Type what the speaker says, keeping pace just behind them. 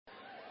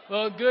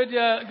Well,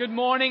 good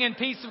morning and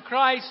peace of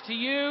Christ to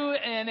you.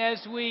 And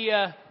as we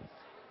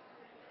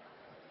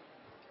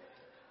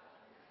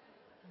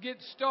get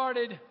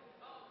started,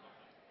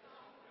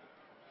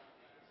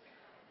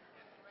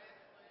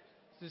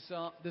 is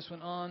this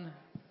one on?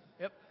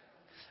 Yep.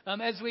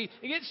 As we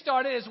get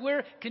started, as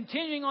we're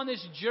continuing on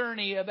this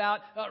journey about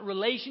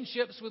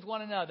relationships with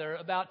one another,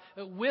 about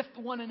with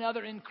one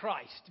another in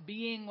Christ,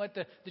 being what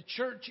the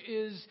church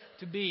is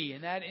to be.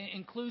 And that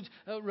includes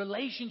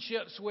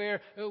relationships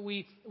where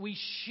we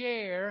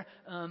share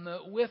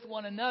with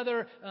one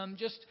another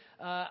just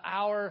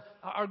our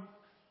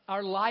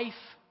life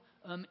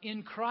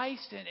in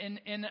Christ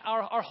and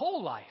our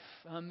whole life.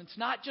 It's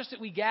not just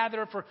that we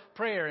gather for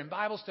prayer and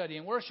Bible study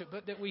and worship,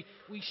 but that we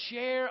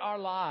share our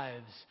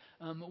lives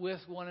with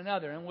one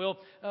another. And we'll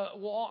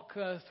walk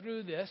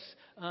through this.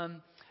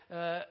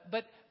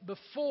 But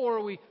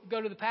before we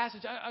go to the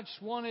passage, I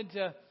just wanted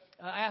to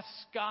ask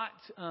Scott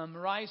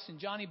Rice and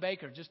Johnny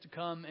Baker just to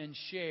come and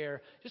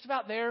share just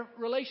about their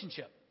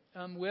relationship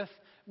with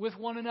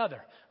one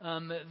another.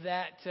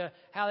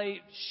 How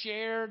they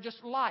share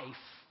just life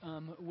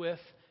with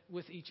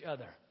each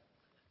other.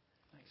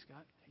 Thanks,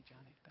 Scott. Hey,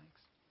 Johnny.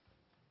 Thanks.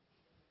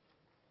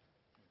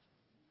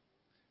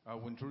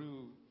 When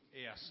Drew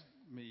asked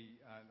me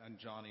and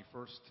Johnny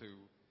first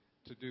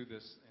to do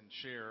this and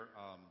share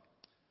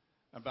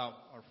about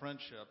our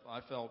friendship,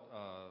 I felt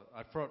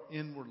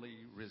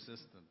inwardly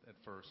resistant at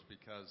first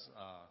because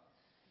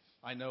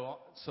I know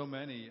so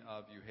many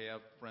of you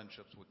have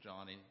friendships with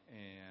Johnny,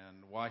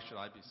 and why should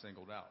I be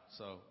singled out?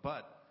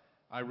 But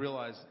I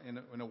realized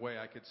in a way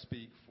I could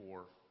speak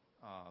for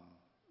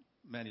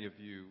many of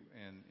you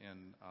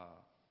and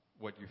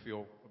what you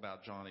feel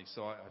about Johnny.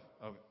 So I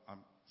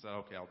said,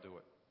 okay, I'll do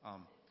it.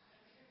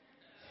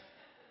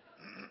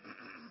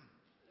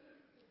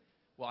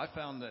 Well, I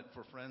found that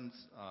for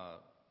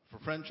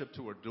friendship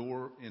to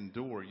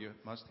endure, you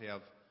must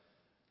have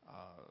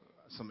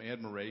some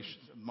admiration,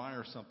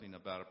 admire something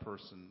about a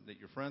person that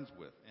you're friends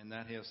with, and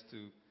that has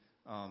to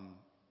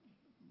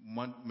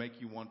make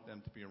you want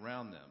them to be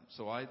around them.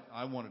 So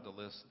I wanted to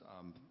list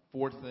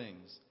 4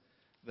 things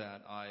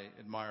that I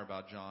admire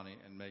about Johnny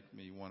and make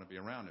me want to be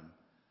around him.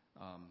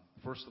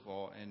 First of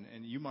all,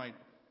 and you might,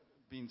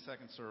 being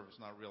second service,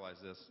 not realize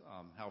this,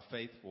 how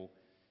faithful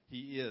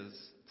he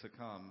is to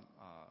come.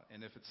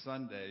 And if it's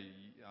Sunday,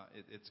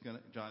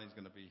 Johnny's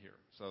going to be here.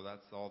 So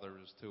that's all there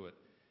is to it.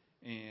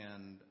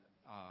 And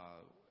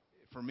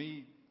for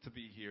me to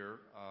be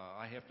here,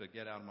 I have to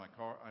get out of my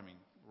car.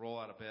 Roll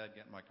out of bed,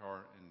 get in my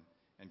car,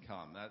 and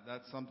come.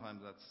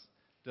 Sometimes that's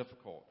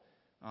difficult.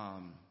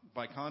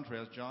 By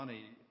contrast,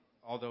 Johnny,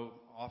 although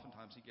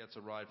oftentimes he gets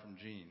a ride from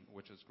Gene,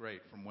 which is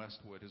great, from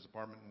Westwood, his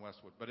apartment in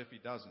Westwood. But if he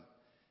doesn't,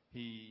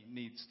 he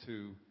needs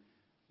to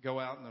go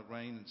out in the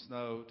rain and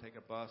snow, take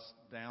a bus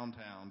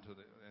downtown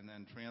and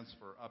then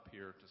transfer up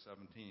here to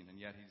 17. And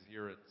yet he's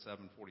here at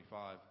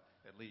 7:45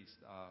 at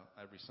least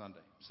every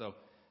Sunday. So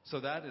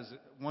that is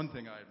one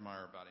thing I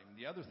admire about him.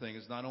 The other thing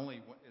is not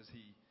only is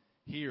he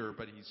here,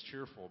 but he's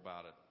cheerful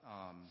about it.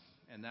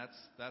 And that's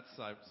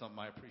something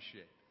I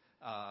appreciate.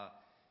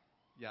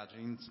 Yeah,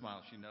 Jean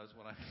smiles. She knows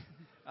what I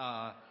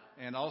mean.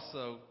 And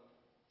also,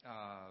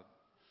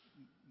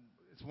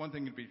 it's one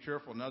thing to be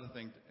cheerful, another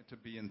thing to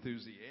be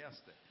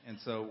enthusiastic. And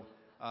so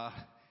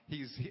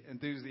he's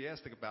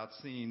enthusiastic about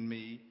seeing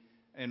me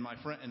and my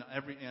friend and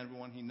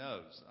everyone he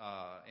knows.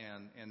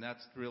 And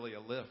that's really a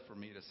lift for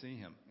me to see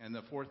him. And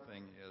the fourth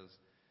thing is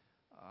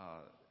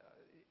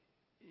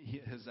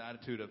his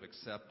attitude of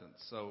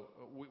acceptance. So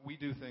we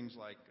do things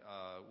like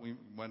we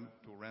went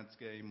to a Rents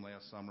game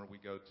last summer. We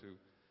go to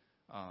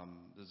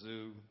the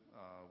zoo.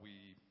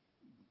 We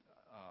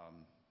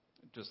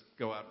just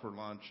go out for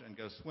lunch and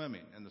go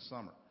swimming in the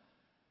summer.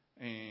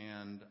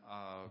 And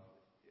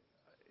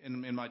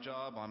in my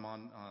job, I'm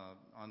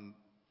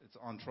it's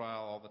on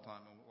trial all the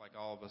time, like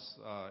all of us.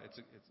 It's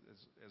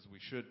as we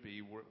should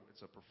be.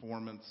 It's a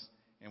performance,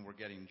 and we're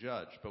getting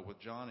judged. But with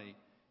Johnny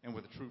and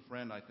with a true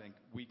friend, I think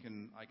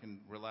I can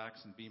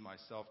relax and be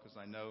myself because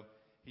I know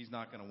he's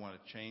not going to want to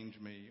change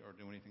me or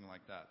do anything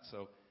like that.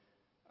 So.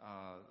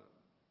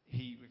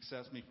 He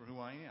accepts me for who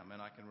I am,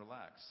 and I can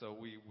relax. So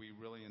we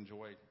really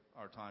enjoy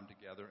our time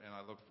together, and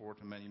I look forward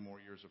to many more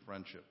years of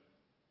friendship.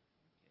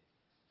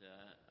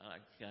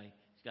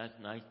 Scott's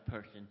a nice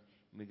person.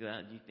 We go out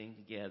and do things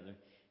together.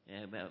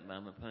 And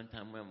I'm a fun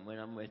time when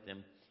I'm with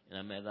him, and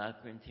I met a lot of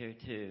friends here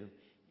too.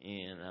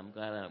 And I'm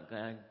glad I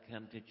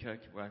come to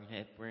church where I can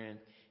have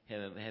friends,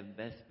 have a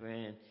best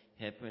friend,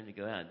 have friends to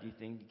go out and do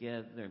things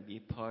together and be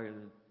part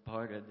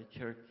of the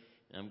church.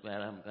 And I'm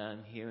glad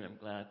I'm here, and I'm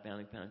glad I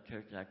finally found a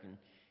church I can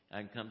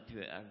come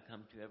to. I can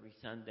come to every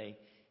Sunday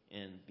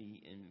and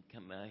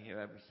come out here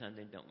every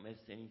Sunday. Don't miss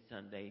any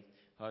Sundays.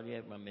 Hardly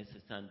ever miss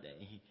a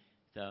Sunday.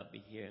 So I'll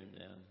be here, and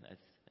that's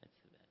about it.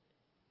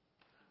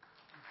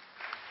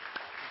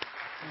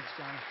 Thanks,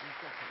 Johnny.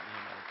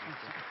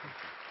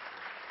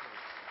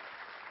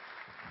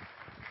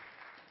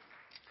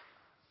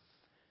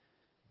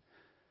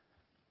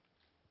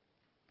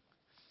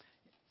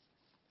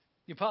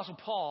 The Apostle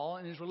Paul,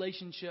 in his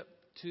relationship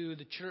to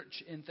the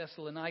church in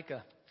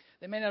Thessalonica.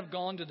 They may not have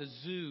gone to the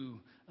zoo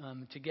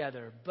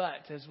together,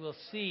 but as we'll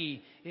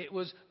see, it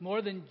was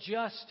more than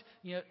just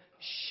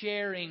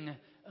sharing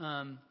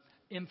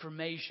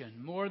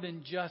information, more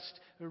than just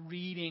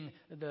reading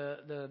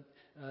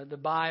the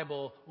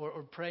Bible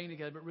or praying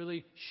together, but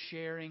really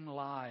sharing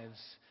lives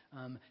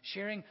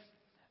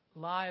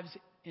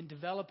in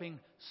developing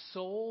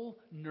soul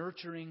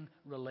nurturing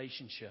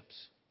relationships.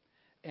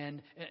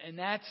 And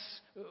that's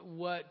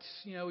what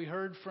we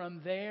heard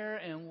from there,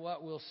 and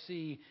what we'll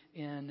see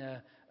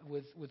in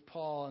with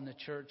Paul and the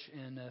church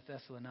in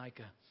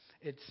Thessalonica.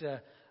 It's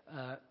a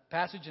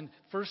passage in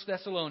 1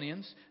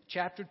 Thessalonians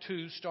chapter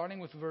 2, starting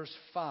with verse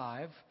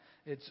 5.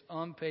 It's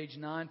on page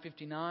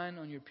 959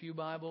 on your pew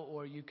Bible,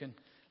 or you can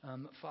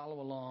follow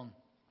along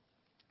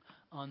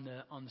on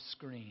the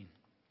screen.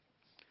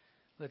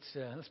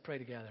 Let's pray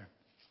together.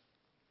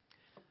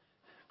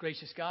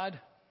 Gracious God,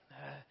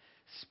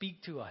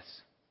 speak to us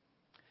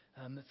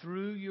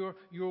through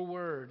your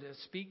word.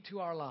 Speak to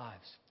our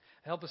lives.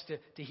 Help us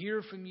to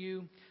hear from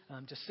you,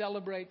 to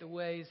celebrate the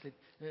ways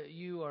that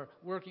you are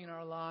working in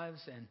our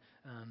lives, and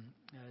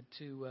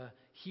to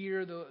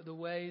hear the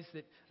ways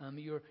that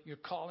you're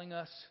calling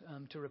us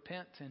to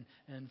repent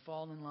and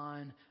fall in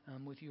line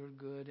with your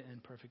good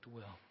and perfect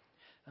will.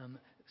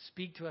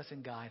 Speak to us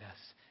and guide us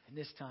in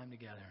this time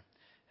together.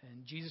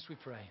 In Jesus we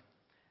pray.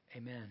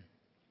 Amen.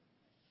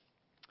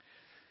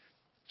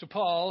 So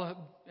Paul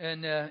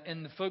and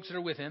the folks that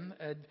are with him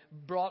had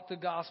brought the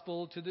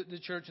gospel to the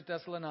church at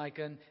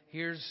Thessalonica, and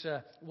here's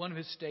one of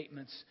his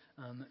statements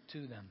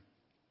to them.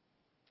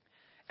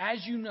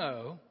 As you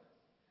know,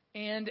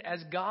 and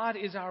as God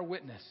is our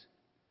witness,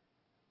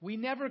 we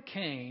never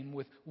came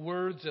with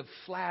words of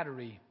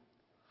flattery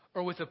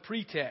or with a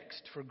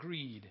pretext for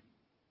greed.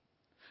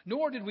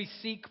 Nor did we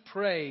seek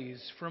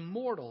praise from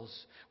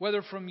mortals,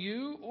 whether from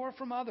you or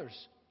from others.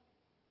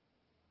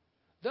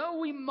 Though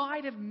we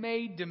might have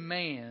made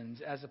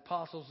demands as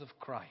apostles of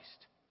Christ.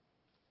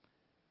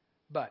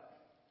 But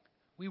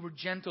we were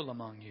gentle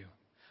among you,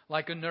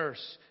 like a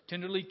nurse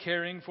tenderly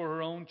caring for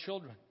her own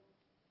children.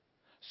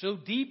 So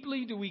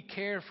deeply do we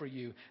care for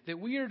you that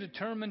we are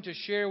determined to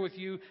share with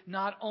you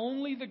not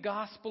only the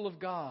gospel of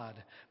God,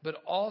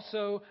 but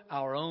also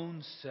our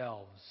own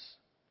selves,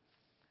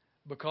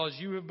 because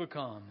you have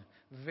become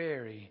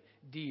very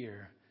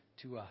dear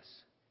to us.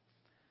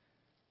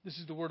 This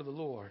is the word of the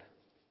Lord.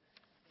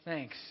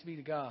 Thanks be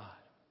to God.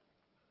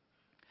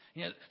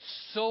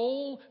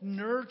 Soul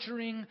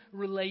nurturing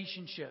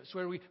relationships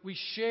where we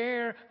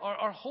share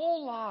our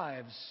whole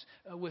lives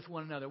with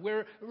one another.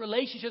 We're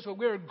relationships where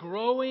we're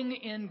growing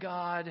in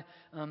God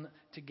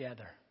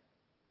together.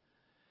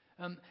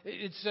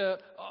 It's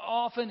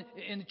often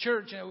in the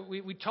church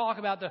we talk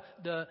about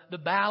the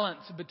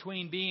balance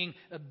between being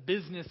a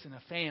business and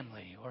a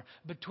family, or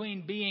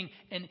between being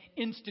an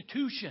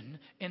institution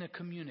in a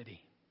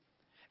community.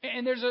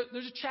 And there's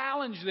a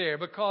challenge there,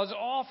 because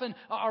often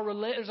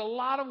there's a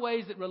lot of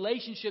ways that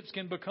relationships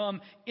can become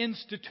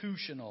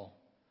institutional.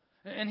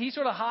 And he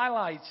sort of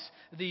highlights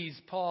these,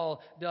 Paul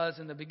does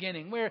in the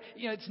beginning, where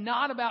it's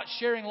not about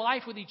sharing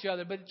life with each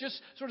other, but it just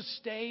sort of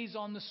stays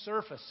on the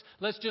surface.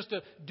 Let's just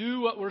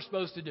do what we're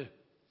supposed to do.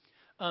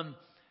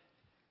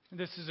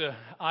 This is an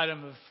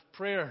item of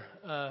prayer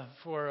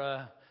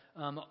for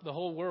the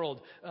whole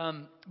world,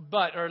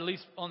 or at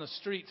least on the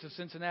streets of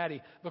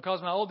Cincinnati, because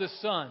my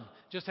oldest son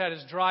just had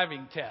his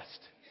driving test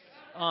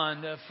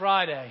on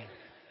Friday,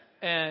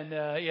 and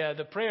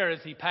the prayer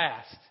is he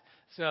passed.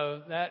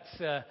 So that's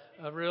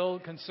a real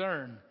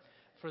concern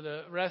for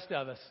the rest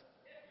of us.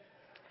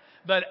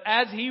 But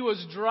as he was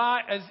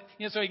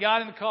so he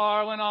got in the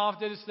car, went off,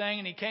 did his thing,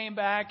 and he came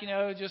back.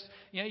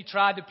 He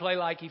tried to play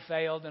like he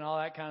failed and all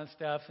that kind of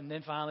stuff, and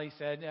then finally he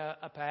said,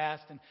 "I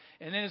passed." And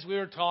then as we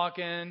were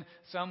talking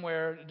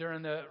somewhere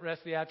during the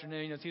rest of the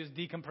afternoon, as he was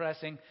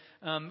decompressing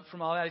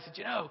from all that, he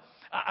said,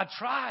 I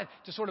tried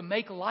to sort of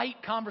make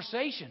light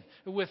conversation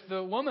with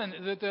the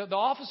woman, the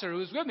officer who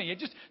was with me. I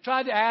just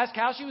tried to ask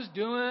how she was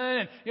doing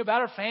and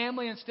about her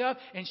family and stuff,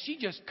 and she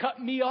just cut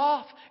me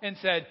off and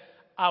said,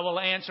 "I will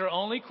answer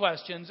only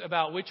questions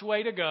about which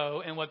way to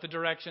go and what the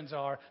directions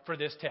are for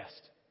this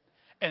test."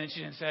 And then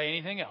she didn't say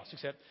anything else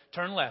except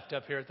turn left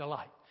up here at the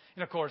light.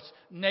 And of course,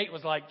 Nate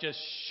was like, "Just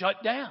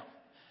shut down."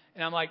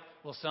 And I'm like,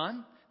 "Well,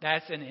 son,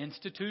 that's an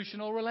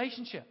institutional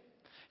relationship.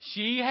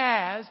 She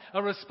has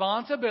a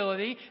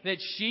responsibility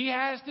that she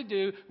has to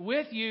do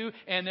with you,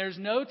 and there's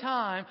no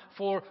time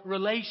for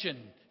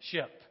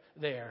relationship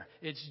there.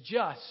 It's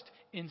just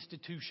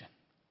institution."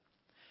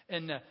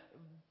 And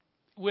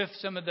with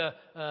some of the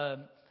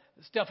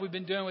stuff we've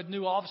been doing with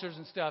new officers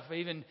and stuff, I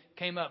even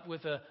came up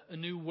with a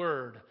new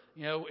word,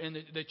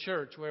 in the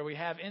church, where we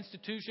have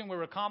institution,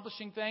 we're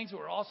accomplishing things,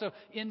 but we're also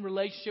in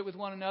relationship with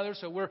one another,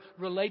 so we're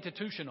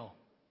relatitutional.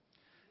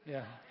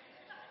 Yeah.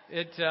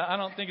 I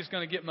don't think it's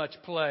going to get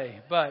much play,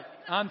 but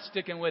I'm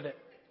sticking with it.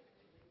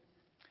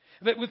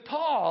 But with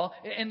Paul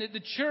and the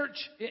church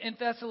in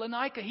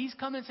Thessalonica, he's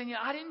coming saying,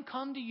 I didn't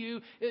come to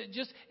you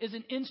just as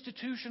an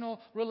institutional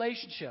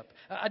relationship.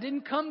 I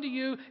didn't come to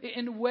you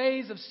in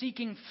ways of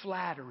seeking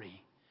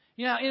flattery.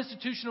 You know how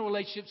institutional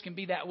relationships can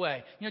be that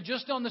way. You know,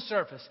 just on the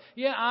surface.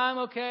 Yeah, I'm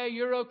okay,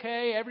 you're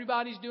okay,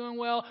 everybody's doing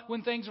well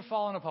when things are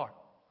falling apart.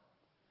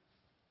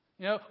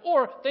 You know,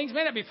 or things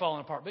may not be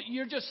falling apart, but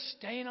you're just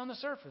staying on the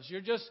surface.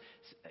 You're just,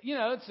 you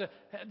know, it's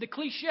the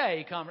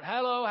cliche comment.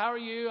 Hello, how are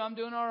you? I'm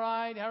doing all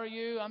right. How are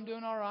you? I'm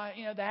doing all right.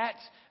 You know,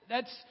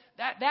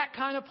 that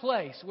kind of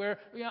place where,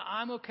 you know,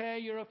 I'm okay,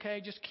 you're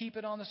okay. Just keep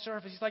it on the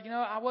surface. He's like, you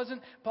know,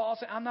 Paul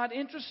said, I'm not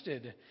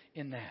interested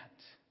in that.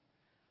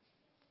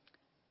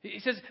 He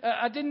says,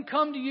 I didn't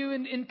come to you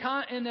in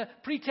a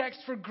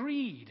pretext for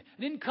greed.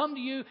 I didn't come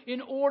to you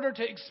in order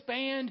to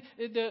expand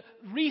the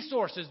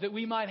resources that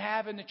we might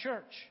have in the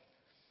church.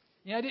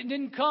 You know, I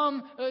didn't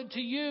come to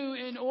you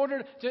in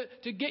order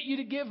to get you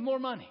to give more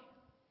money.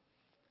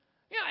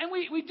 You know,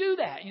 and we do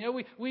that. You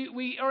know,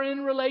 we are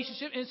in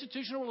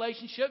institutional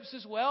relationships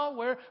as well,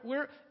 where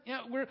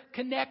we're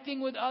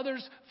connecting with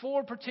others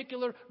for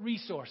particular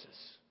resources.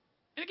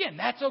 And again,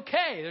 that's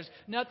okay. There's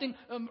nothing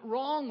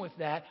wrong with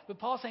that. But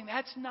Paul's saying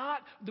that's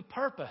not the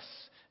purpose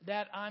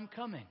that I'm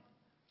coming.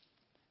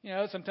 You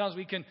know, sometimes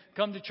we can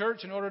come to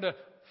church in order to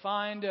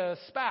find a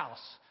spouse.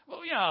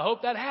 Well, you know, I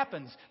hope that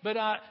happens. But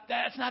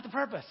that's not the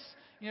purpose,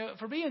 you know,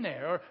 for being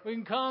there. Or we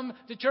can come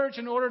to church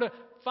in order to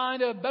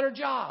find a better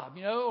job,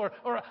 you know.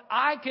 Or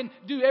I can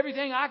do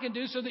everything I can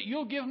do so that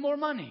you'll give more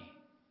money.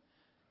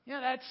 You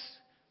know,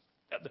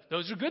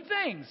 those are good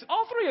things.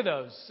 All three of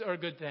those are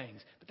good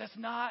things. But that's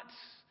not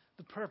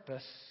the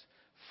purpose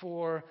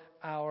for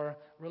our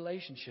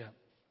relationship.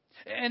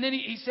 And then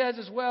he says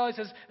as well, he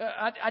says,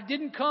 I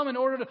didn't come in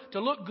order to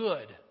look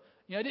good.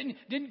 You know, I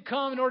didn't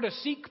come in order to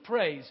seek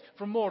praise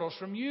from mortals,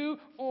 from you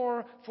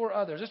or for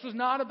others. This was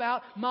not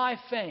about my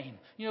fame.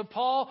 You know,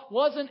 Paul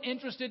wasn't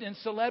interested in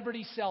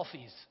celebrity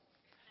selfies.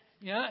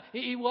 You know,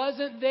 he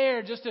wasn't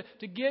there just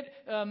to get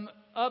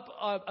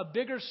up a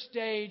bigger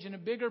stage and a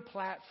bigger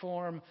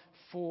platform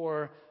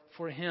for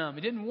him.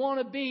 He didn't want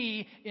to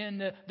be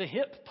in the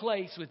hip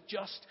place with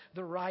just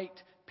the right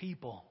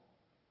people.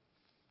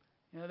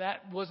 You know,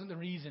 that wasn't the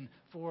reason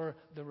for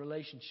the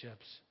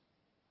relationships.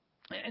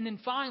 And then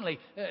finally,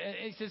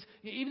 he says,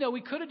 even though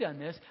we could have done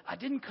this, I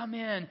didn't come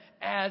in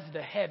as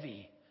the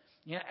heavy,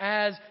 you know,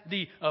 as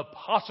the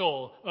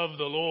apostle of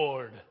the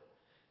Lord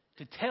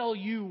to tell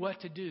you what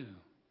to do.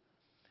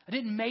 I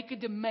didn't make a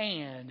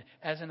demand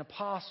as an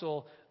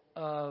apostle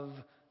of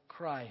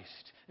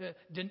Christ,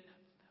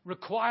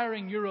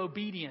 requiring your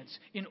obedience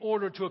in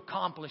order to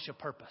accomplish a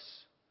purpose.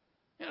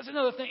 You know, that's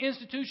another thing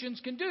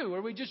institutions can do,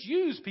 where we just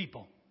use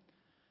people.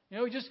 You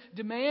know, we just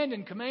demand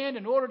and command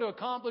in order to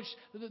accomplish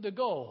the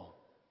goal.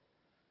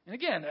 And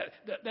again,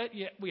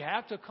 we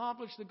have to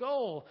accomplish the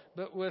goal,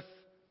 but with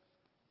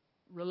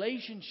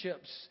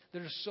relationships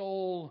that are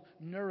soul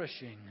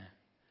nourishing,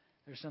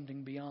 there's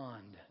something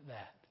beyond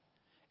that.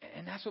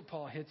 And that's what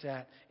Paul hits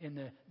at in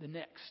the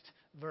next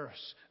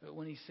verse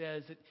when he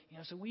says that, you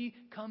know, so we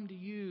come to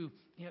you,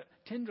 you know,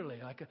 tenderly,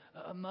 like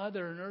a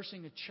mother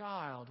nursing a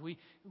child.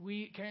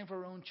 We caring for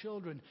our own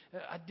children.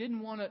 I didn't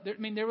want to.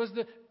 There was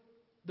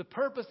the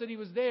purpose that he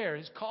was there.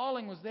 His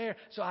calling was there.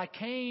 So I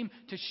came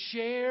to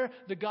share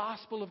the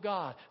gospel of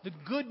God, the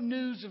good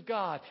news of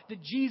God,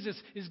 that Jesus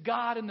is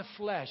God in the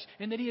flesh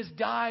and that He has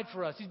died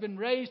for us. He's been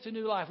raised to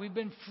new life. We've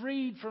been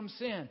freed from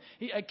sin.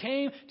 I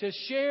came to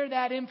share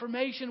that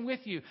information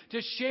with you,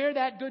 to share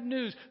that good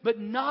news, but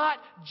not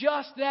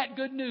just that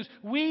good news.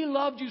 We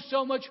loved you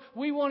so much,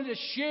 we wanted to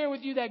share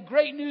with you that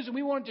great news, and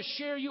we wanted to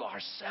share you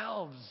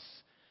ourselves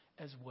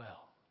as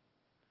well.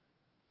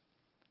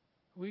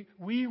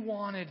 We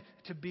wanted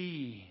to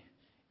be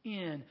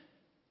in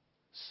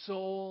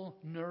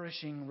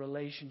soul-nourishing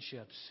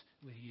relationships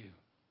with you.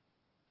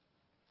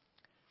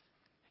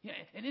 Yeah,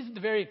 and isn't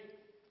the very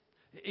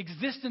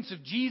existence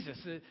of Jesus,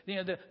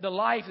 the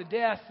life, the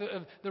death,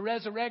 the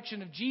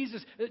resurrection of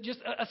Jesus, just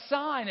a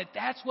sign that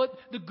that's what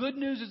the good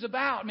news is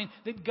about? I mean,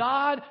 that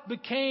God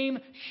became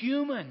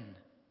human.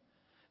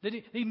 That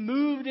He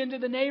moved into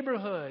the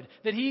neighborhood.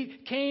 That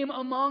He came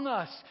among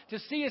us to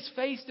see us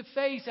face to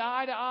face,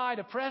 eye to eye,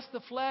 to press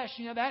the flesh.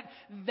 You know,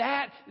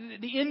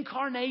 the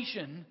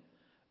incarnation,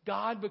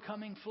 God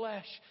becoming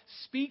flesh,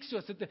 speaks to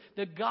us that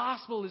the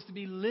gospel is to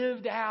be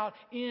lived out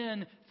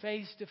in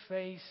face to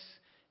face,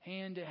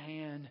 hand to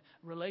hand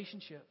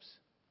relationships.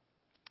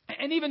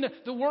 And even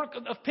the work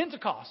of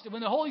Pentecost,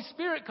 when the Holy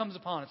Spirit comes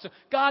upon us. So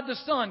God the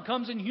Son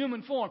comes in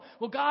human form.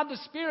 Well, God the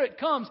Spirit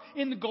comes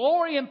in the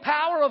glory and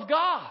power of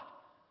God.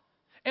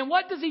 And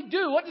what does He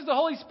do? What does the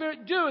Holy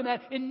Spirit do in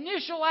that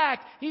initial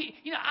act?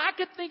 I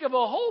could think of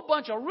a whole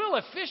bunch of real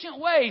efficient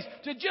ways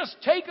to just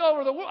take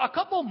over the world. A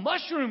couple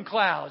mushroom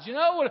clouds,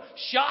 with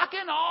shock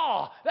and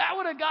awe. That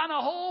would have gotten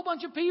a whole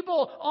bunch of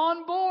people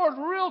on board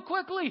real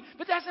quickly.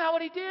 But that's not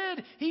what He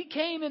did. He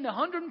came in the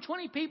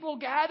 120 people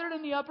gathered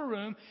in the upper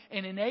room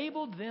and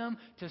enabled them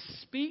to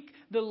speak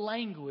the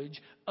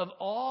language of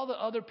all the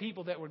other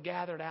people that were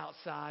gathered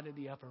outside of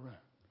the upper room.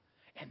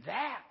 And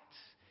that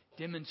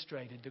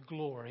demonstrated the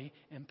glory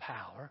and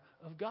power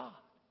of God,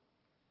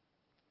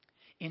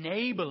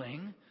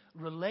 enabling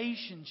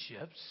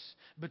relationships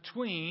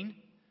between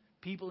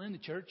people in the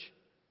church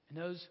and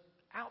those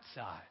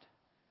outside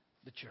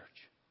the church.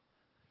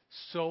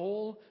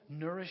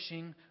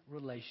 Soul-nourishing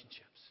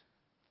relationships.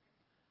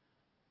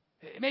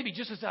 Maybe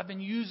just as I've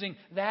been using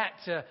that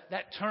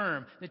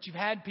term, that you've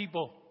had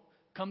people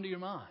come to your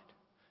mind.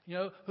 You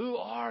know, who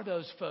are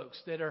those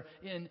folks that are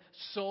in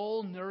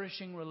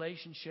soul-nourishing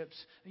relationships,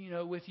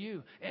 with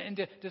you? And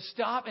to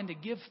stop and to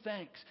give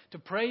thanks, to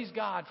praise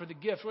God for the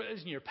gift, whether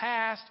it's in your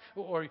past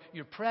or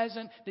your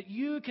present, that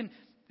you can,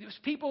 those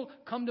people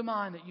come to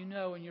mind that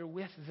and you're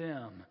with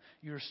them,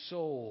 your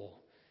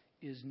soul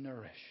is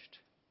nourished.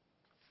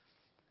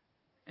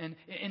 And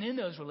in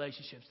those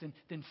relationships,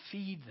 then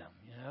feed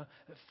them,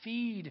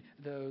 feed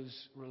those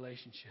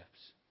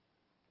relationships.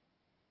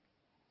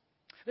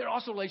 There are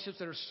also relationships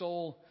that are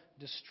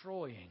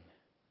soul-destroying.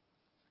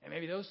 And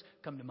maybe those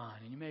come to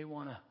mind. And you may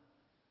want to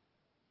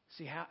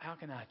see how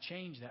can I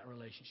change that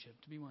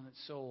relationship to be one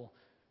that's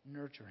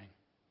soul-nurturing.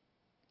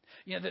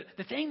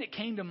 The thing that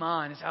came to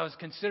mind as I was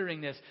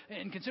considering this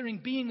and considering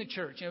being the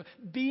church,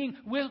 being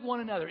with one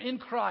another in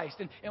Christ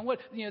and what,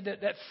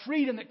 that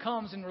freedom that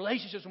comes in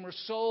relationships when we're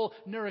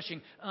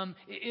soul-nourishing,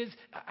 is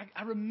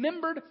I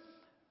remembered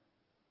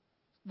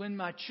when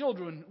my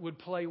children would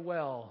play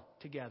well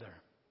together.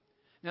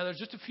 Now, there's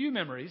just a few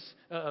memories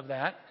of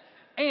that.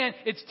 And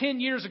it's 10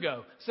 years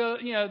ago. So,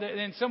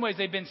 in some ways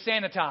they've been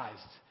sanitized,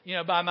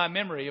 by my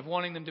memory of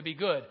wanting them to be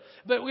good.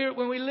 But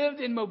when we lived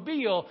in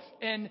Mobile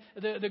and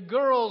the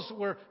girls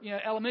were,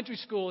 elementary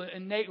school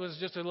and Nate was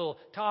just a little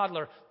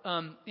toddler,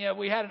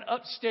 we had an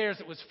upstairs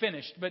that was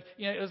finished. But,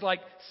 it was like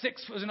it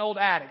was an old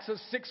attic. So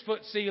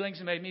 6-foot ceilings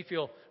and made me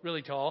feel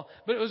really tall.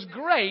 But it was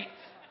great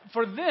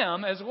for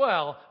them as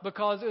well,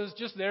 because it was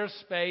just their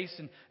space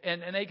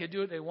and they could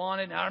do what they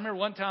wanted. And I remember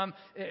one time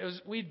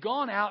we'd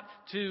gone out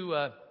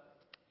to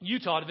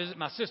Utah to visit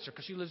my sister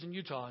because she lives in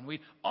Utah, and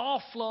we'd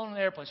all flown on an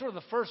airplane. Sort of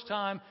the first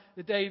time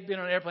that they'd been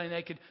on an airplane,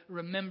 they could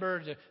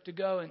remember to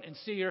go and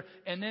see her.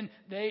 And then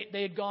they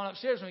had gone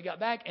upstairs when we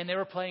got back, and they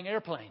were playing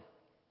airplane.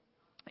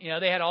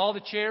 They had all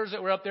the chairs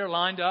that were up there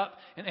lined up,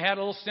 and they had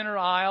a little center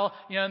aisle,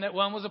 and that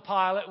one was a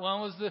pilot, one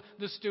was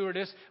the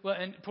stewardess. Well,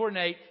 and poor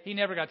Nate, he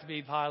never got to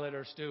be pilot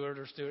or steward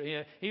or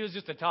steward. He was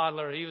just a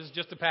toddler. He was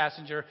just a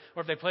passenger.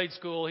 Or if they played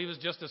school, he was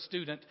just a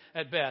student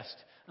at best.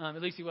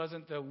 At least he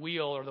wasn't the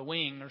wheel or the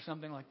wing or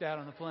something like that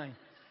on the plane.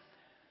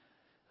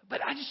 But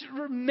I just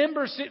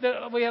remember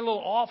we had a little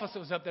office that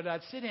was up there that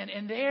I'd sit in,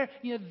 and there,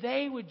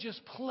 they would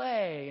just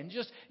play, and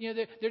just,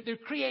 their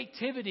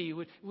creativity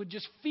would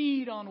just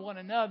feed on one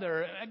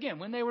another. Again,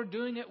 when they were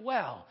doing it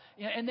well,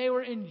 and they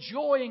were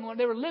enjoying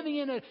they were living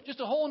in just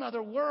a whole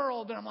other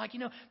world. And I'm like,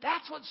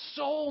 that's what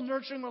soul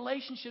nurturing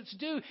relationships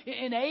do.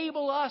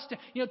 Enable us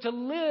to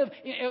live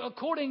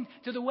according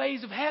to the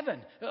ways of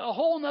heaven, a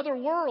whole other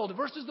world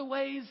versus the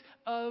ways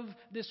of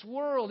this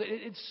world.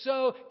 It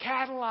so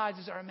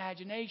catalyzes our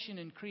imagination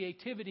and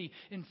creativity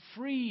and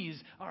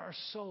frees our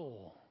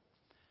soul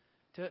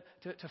to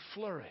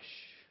flourish.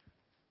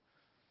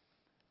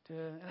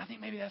 And I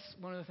think maybe that's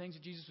one of the things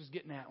that Jesus was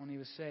getting at when he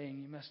was saying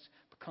you must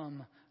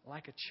become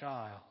like a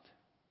child.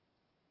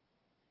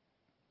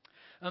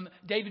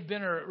 David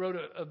Benner wrote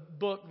a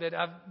book that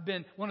I've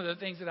been, one of the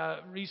things that I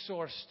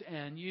resourced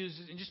and used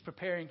in just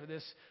preparing for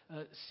this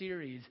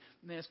series.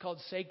 And it's called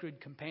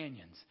Sacred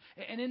Companions.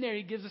 And in there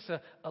he gives us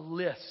a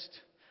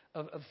list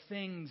of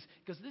things,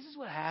 because this is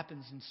what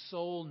happens in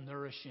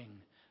soul-nourishing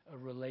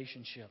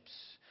relationships.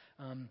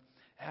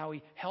 How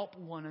we help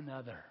one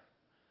another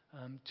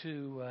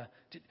to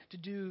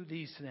do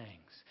these things.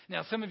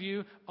 Now, some of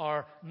you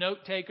are note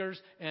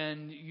takers,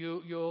 and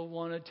you'll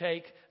want to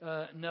take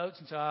notes,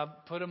 and so I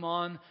put them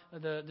on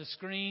the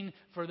screen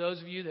for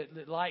those of you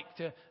that like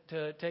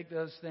to take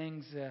those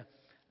things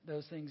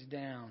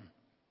down.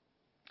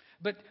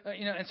 But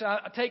and so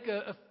I take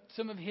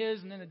some of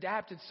his and then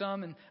adapted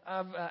some, and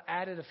I've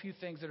added a few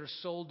things that are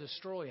soul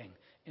destroying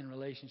in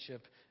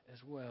relationship as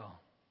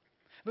well.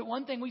 But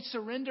one thing, we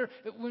surrender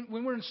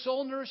when we're in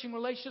soul nourishing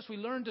relationships. We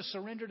learn to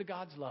surrender to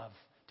God's love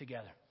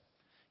together.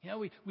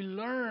 We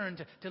learn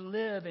to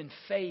live in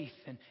faith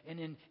and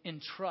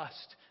in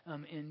trust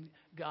in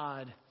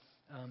God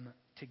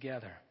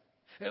together.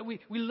 We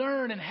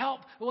learn and help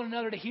one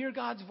another to hear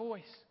God's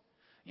voice.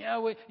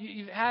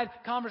 You've had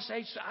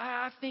conversations.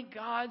 I think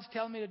God's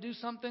telling me to do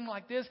something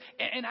like this,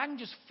 and I can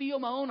just feel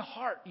my own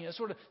heart,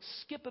 sort of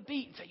skip a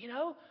beat and say,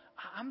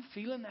 I'm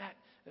feeling that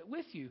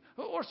with you.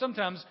 Or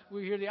sometimes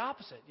we hear the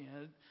opposite.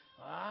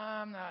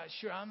 I'm not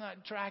sure. I'm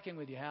not tracking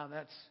with you how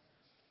that's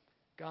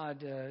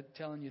God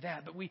telling you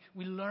that. But we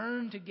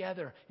learn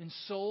together in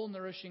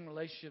soul-nourishing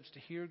relationships to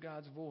hear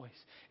God's voice.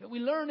 We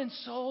learn in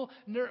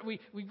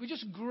we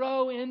just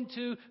grow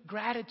into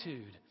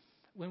gratitude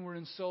when we're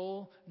in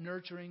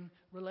soul-nurturing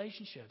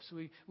relationships.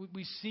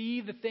 We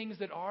see the things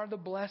that are the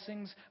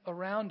blessings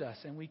around us,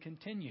 and we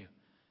continue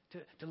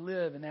to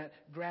live in that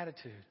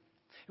gratitude.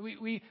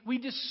 We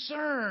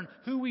discern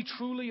who we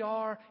truly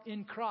are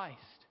in Christ.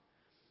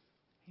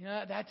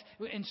 That's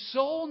in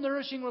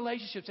soul-nourishing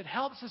relationships. It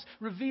helps us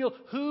reveal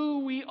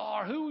who we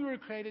are, who we were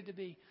created to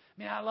be.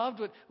 I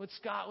loved what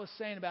Scott was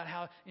saying about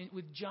how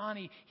with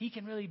Johnny, he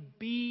can really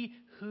be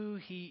who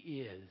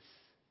he is.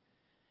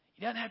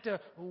 He doesn't have to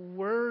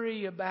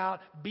worry about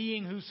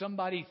being who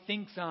somebody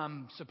thinks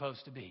I'm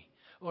supposed to be,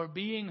 or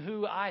being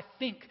who I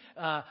think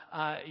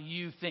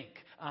you think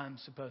I'm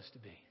supposed to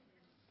be.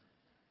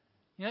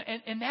 You know,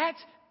 and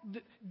that's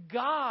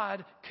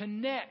God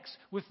connects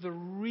with the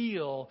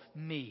real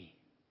me.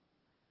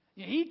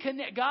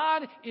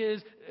 God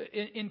is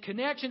in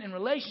connection and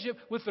relationship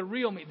with the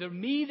real me, the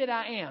me that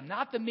I am,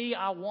 not the me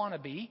I want to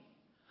be,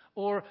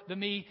 or the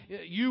me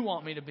you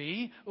want me to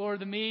be, or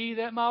the me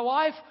that my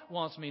wife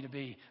wants me to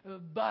be,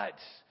 but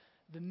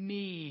the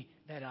me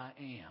that I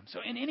am. So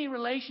in any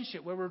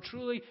relationship where we're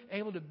truly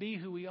able to be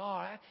who we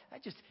are,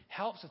 that just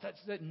helps us.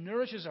 That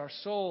nourishes our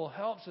soul,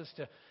 helps us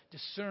to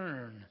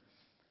discern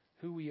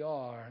who we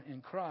are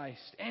in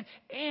Christ,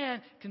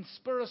 and can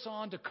spur us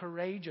on to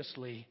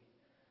courageously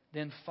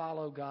then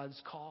follow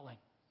God's calling.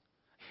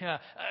 Yeah,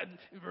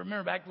 I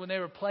remember back when they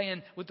were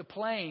playing with the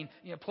plane,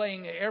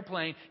 playing the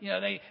airplane.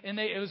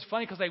 It was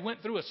funny because they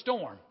went through a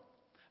storm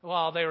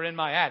while they were in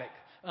my attic.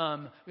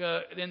 And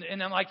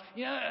I'm like,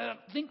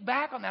 think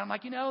back on that. I'm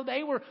like,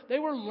 they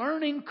were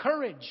learning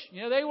courage.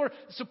 They were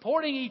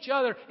supporting each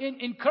other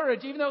in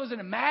courage, even though it was an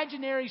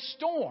imaginary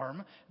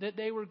storm that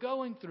they were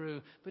going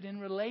through. But in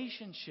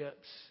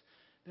relationships,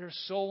 they're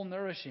soul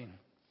nourishing.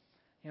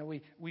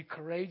 We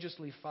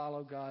courageously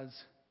follow God's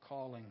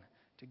calling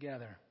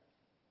together.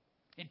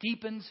 It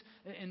deepens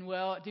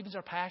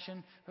our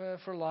passion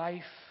for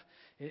life.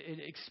 It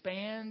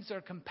expands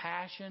our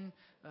compassion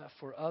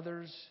for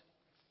others.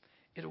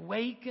 It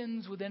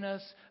awakens within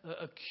us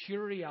a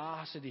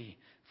curiosity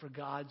for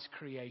God's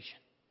creation.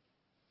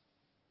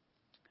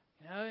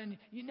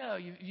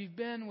 You've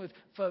been with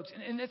folks,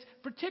 and that's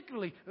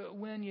particularly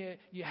when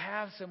you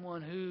have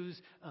someone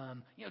who's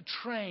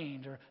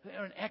trained or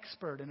an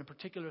expert in a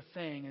particular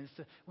thing, and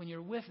when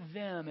you're with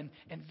them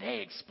and they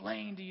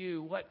explain to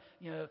you what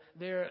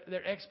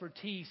their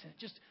expertise, and it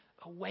just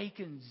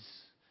awakens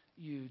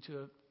you to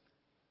a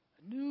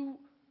new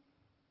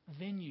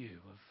venue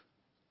of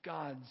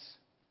God's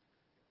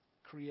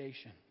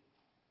creation.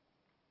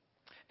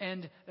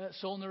 And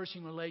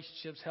soul-nourishing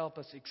relationships help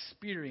us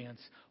experience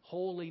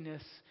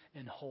holiness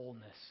and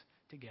wholeness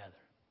together.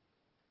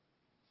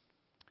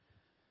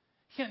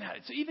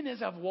 So even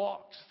as I've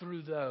walked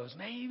through those,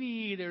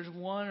 maybe there's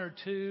one or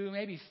two,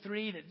 maybe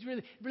three that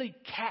really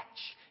catch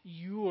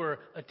your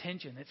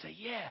attention that say,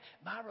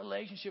 my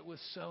relationship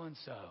with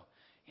so-and-so.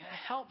 It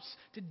helps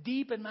to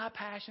deepen my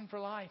passion for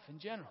life in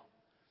general.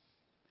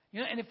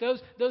 And if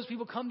those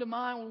people come to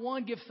mind, well,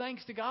 one, give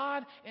thanks to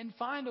God and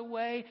find a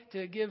way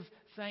to give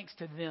thanks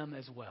to them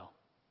as well.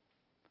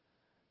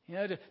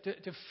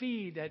 To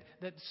feed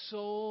that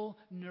soul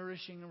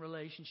nourishing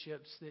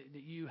relationships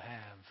that you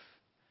have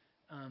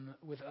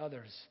with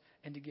others,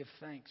 and to give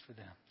thanks for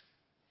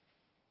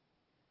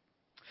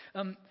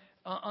them.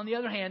 On the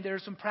other hand, there are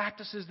some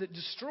practices that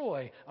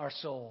destroy our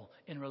soul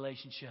in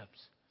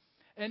relationships.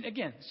 And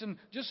again,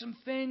 some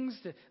things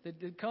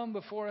that come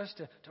before us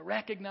to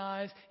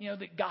recognize,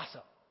 that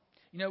gossip.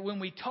 When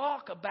we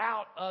talk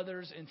about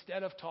others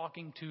instead of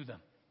talking to them.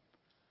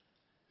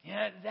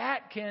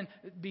 That can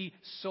be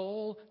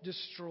soul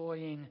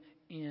destroying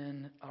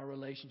in our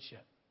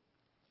relationship.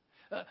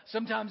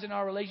 Sometimes in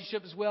our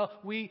relationship as well,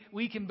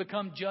 we can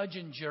become judge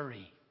and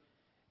jury.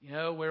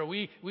 Where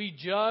we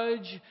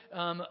judge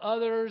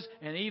others,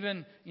 and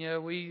even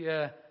we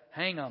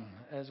hang them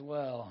as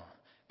well.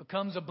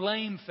 Becomes a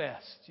blame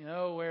fest,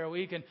 where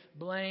we can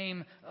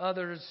blame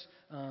others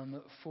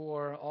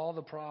for all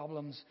the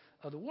problems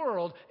of the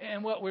world.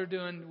 And what we're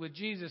doing with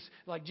Jesus,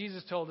 like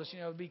Jesus told us,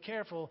 be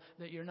careful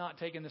that you're not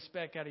taking the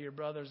speck out of your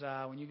brother's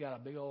eye when you got a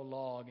big old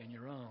log in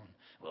your own.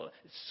 Well,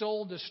 it's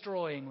soul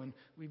destroying when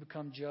we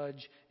become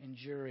judge and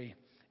jury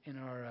in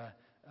our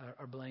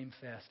blame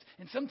fest.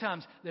 And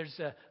sometimes there's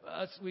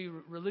we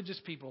religious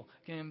people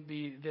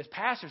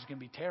pastors can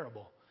be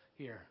terrible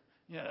here.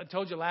 I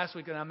told you last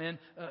week that I'm in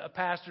a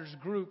pastor's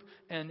group,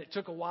 and it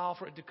took a while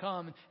for it to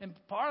come. And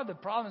part of the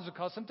problem is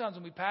because sometimes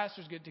when we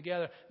pastors get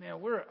together,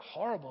 we're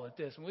horrible at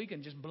this, and we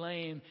can just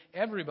blame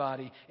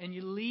everybody. And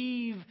you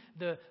leave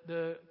the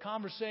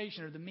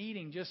conversation or the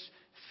meeting just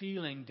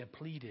feeling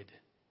depleted.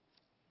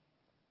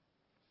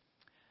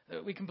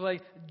 We can play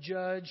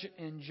judge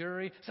and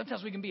jury.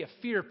 Sometimes we can be a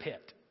fear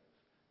pit.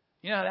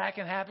 That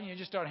can happen. You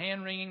just start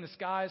hand-wringing, the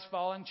sky's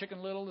falling,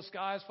 Chicken Little, the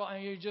sky's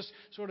falling. You're just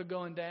sort of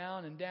going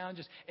down and down.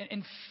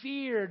 And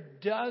fear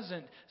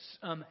doesn't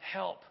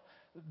help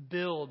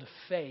build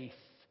faith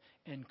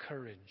and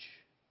courage.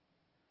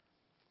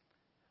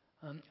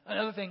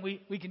 Another thing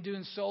we can do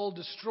in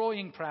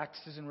soul-destroying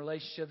practices in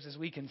relationships is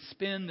we can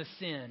spin the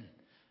sin.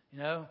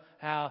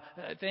 How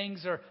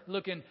things are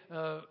looking...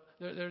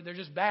 They're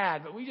just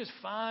bad, but we just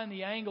find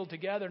the angle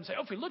together and say,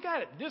 if we look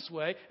at it this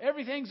way,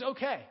 everything's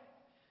okay.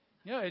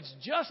 It's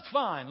just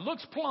fine.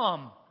 Looks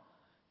plumb.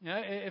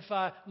 If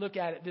I look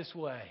at it this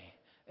way.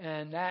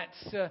 And that's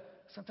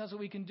sometimes what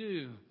we can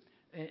do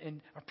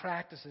in our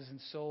practices in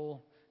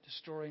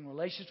soul-destroying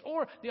relationships.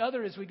 Or the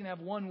other is we can have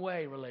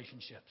one-way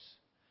relationships.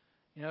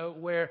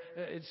 Where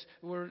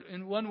we're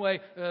in one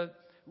way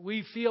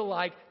we feel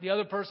like the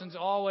other person's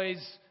always,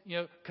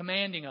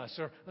 commanding us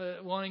or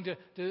wanting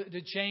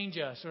to change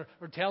us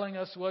or telling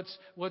us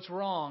what's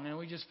wrong, and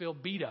we just feel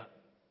beat up.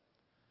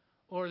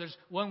 Or there's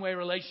one-way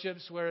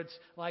relationships where it's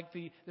like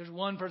there's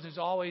one person who's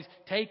always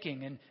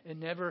taking and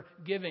never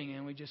giving,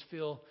 and we just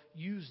feel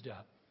used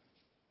up.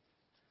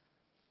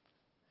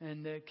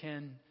 And it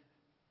can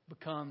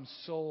become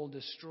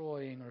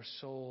soul-destroying or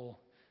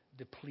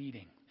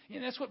soul-depleting.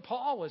 And that's what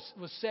Paul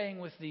was saying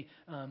with the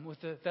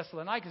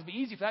Thessalonians. It'd be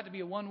easy for that to be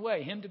a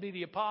one-way, him to be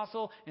the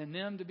apostle and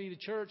them to be the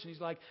church. And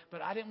he's like,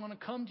 but I didn't want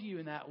to come to you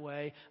in that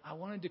way. I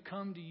wanted to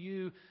come to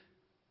you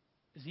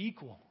as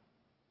equal,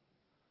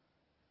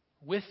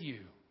 with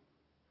you,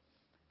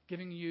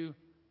 giving you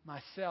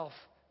myself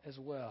as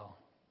well.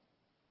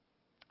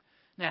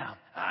 Now,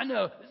 I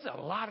know this is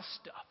a lot of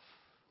stuff.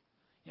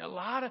 A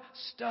lot of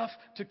stuff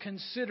to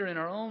consider in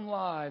our own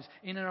lives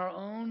and in our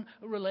own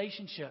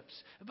relationships.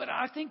 But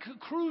I think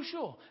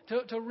crucial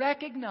to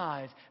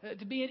recognize,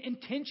 to be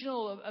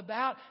intentional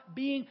about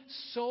being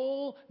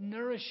soul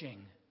nourishing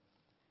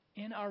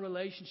in our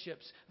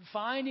relationships.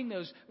 Finding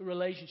those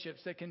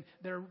relationships that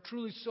are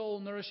truly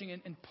soul nourishing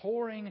and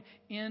pouring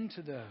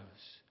into those.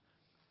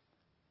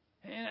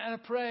 And I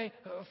pray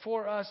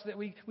for us that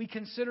we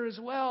consider as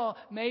well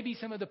maybe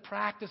some of the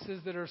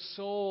practices that are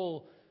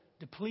soul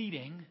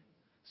depleting,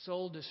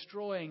 soul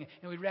destroying,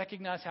 and we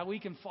recognize how we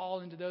can fall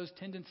into those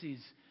tendencies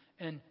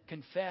and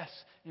confess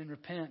and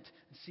repent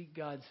and seek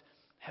God's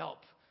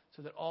help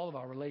so that all of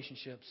our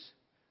relationships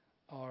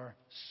are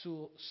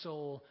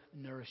soul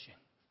nourishing.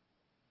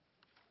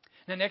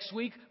 Now, next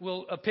week,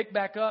 we'll pick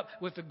back up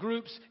with the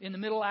groups in the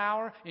middle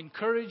hour.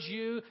 Encourage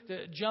you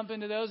to jump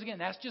into those again.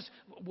 That's just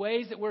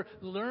ways that we're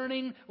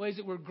learning, ways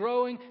that we're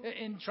growing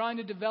in trying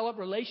to develop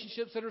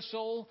relationships that are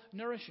soul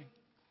nourishing.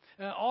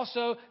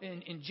 Also,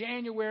 in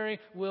January,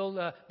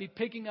 we'll be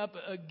picking up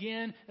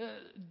again a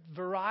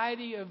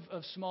variety of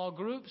small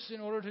groups in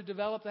order to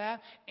develop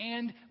that.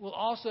 And we'll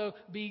also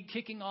be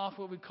kicking off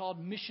what we call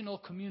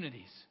missional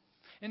communities.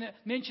 And I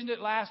mentioned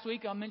it last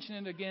week. I'll mention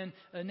it again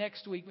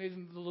next week, maybe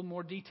in a little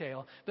more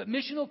detail. But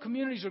missional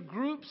communities are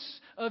groups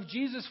of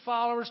Jesus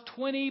followers,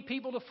 20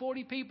 people to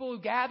 40 people who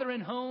gather in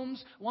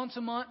homes once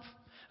a month.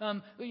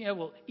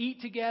 We'll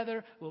eat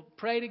together, we'll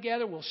pray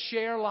together, we'll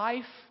share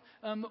life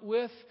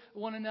with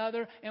one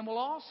another, and we'll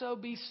also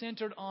be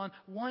centered on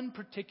one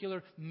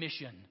particular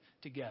mission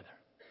together.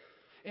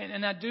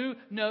 And I do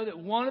know that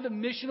one of the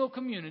missional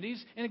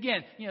communities, and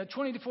again,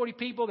 20 to 40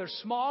 people, they're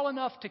small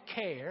enough to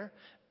care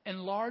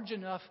and large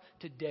enough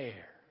to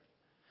dare.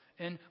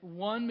 And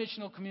one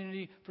missional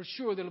community for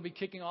sure that will be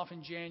kicking off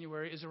in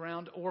January is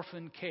around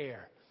orphan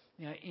care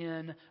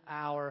in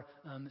our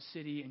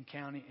city and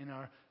county, in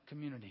our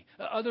community.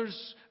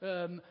 Others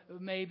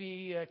may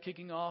be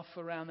kicking off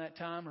around that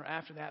time or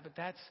after that, but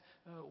that's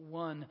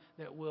one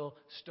that we'll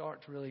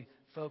start to really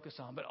focus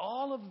on. But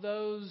all of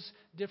those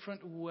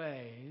different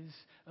ways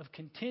of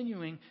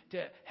continuing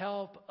to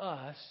help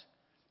us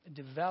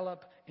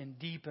develop and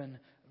deepen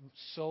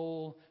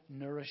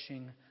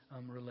soul-nourishing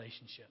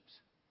relationships.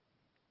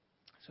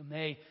 So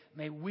may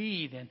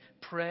we then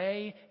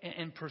pray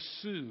and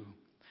pursue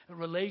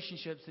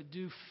relationships that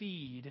do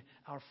feed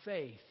our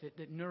faith,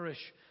 that nourish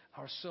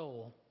our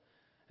soul,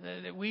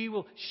 that we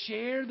will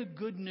share the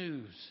good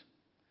news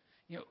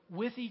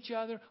with each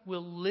other.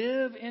 We'll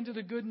live into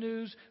the good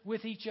news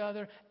with each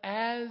other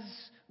as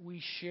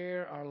we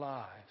share our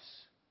lives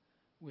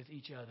with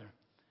each other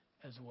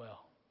as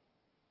well.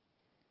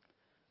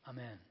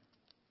 Amen.